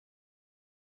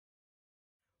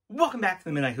Welcome back to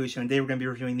the Midnight Who Show, and today we're going to be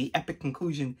reviewing the epic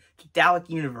conclusion to Dalek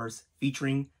Universe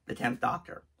featuring the 10th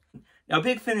Doctor. Now,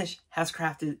 Big Finish has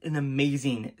crafted an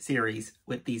amazing series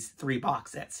with these 3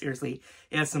 box sets. Seriously,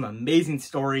 it has some amazing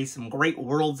stories, some great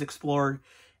worlds explored,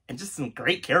 and just some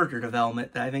great character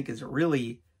development that I think is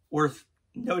really worth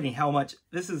noting how much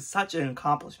this is such an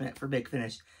accomplishment for Big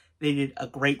Finish. They did a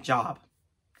great job.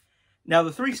 Now,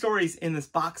 the 3 stories in this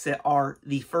box set are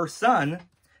The First Son,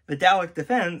 The Dalek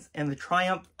Defense, and The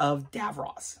Triumph of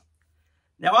Davros.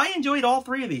 Now, I enjoyed all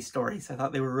 3 of these stories. I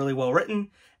thought they were really well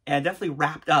written and definitely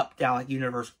wrapped up Dalek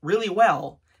Universe really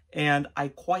well, and I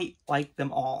quite liked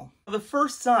them all. The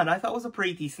First Son I thought was a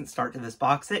pretty decent start to this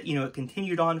box set. You know, it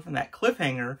continued on from that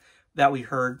cliffhanger that we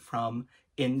heard from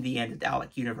in the end of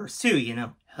Dalek Universe 2, you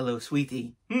know, hello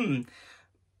sweetie.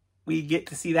 We get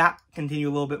to see that continue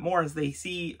a little bit more as they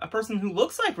see a person who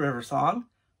looks like River Song,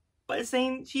 but is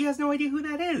saying she has no idea who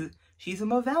that is. She's a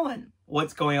Movellan.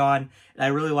 What's going on? And I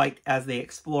really liked as they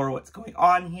explore what's going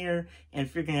on here and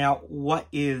figuring out what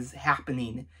is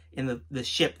happening in the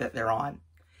ship that they're on.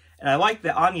 And I like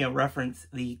that Anya referenced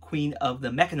the Queen of the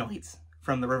Mechanoids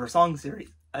from the River Song series.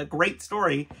 A great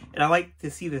story, and I like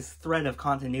to see this thread of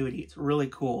continuity. It's really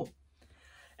cool.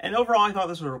 And overall, I thought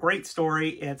this was a great story.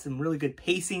 It had some really good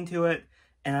pacing to it.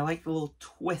 And I like the little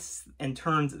twists and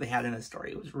turns that they had in this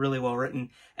story. It was really well written,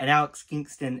 and Alex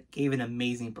Kingston gave an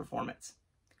amazing performance.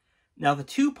 Now, the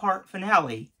 2-part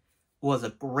finale was a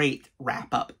great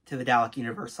wrap-up to the Dalek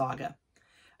Universe saga.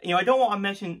 You know, I don't want to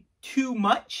mention too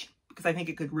much, because I think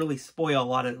it could really spoil a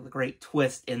lot of the great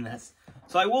twist in this.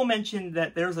 So I will mention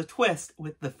that there's a twist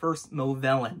with the first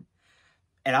Movellan.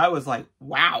 And I was like,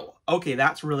 wow, okay,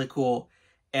 that's really cool.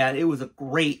 And it was a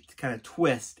great kind of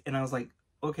twist. And I was like,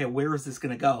 okay, where is this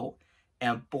going to go?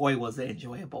 And boy, was it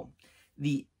enjoyable.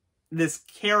 This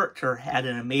character had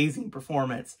an amazing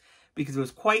performance because it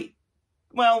was quite,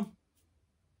 well,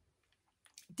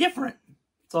 different.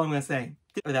 That's all I'm going to say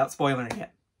without spoiling it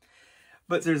yet.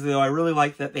 But seriously, though, I really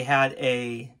liked that they had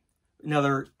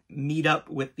another meet-up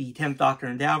with the 10th Doctor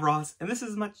and Davros. And this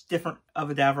is much different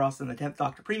of a Davros than the 10th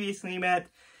Doctor previously met.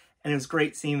 And it was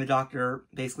great seeing the Doctor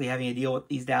basically having to deal with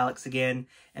these Daleks again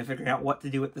and figuring out what to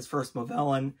do with this first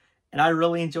Movellan. And I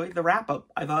really enjoyed the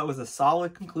wrap-up. I thought it was a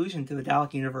solid conclusion to the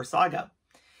Dalek Universe saga.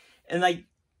 And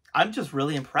I'm just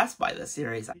really impressed by this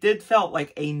series. It did felt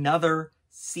like another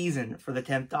season for the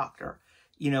 10th Doctor.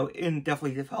 You know, it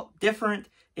definitely felt different.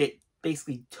 It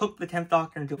basically took the 10th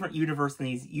Doctor into a different universe than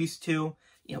he's used to.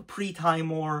 You know, pre-Time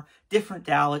War, different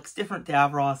Daleks, different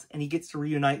Davros, and he gets to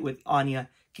reunite with Anya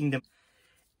Kingdom.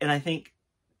 And I think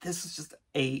this is just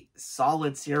a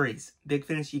solid series. Big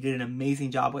Finish, you did an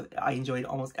amazing job with it. I enjoyed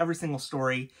almost every single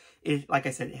story. Like I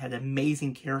said, it had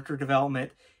amazing character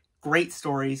development, great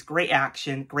stories, great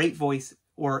action, great voice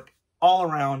work, all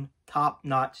around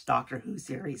top-notch Doctor Who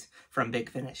series from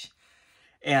Big Finish.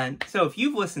 And so if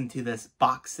you've listened to this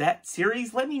box set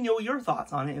series, let me know your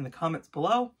thoughts on it in the comments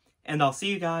below. And I'll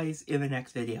see you guys in the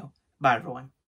next video. Bye, everyone.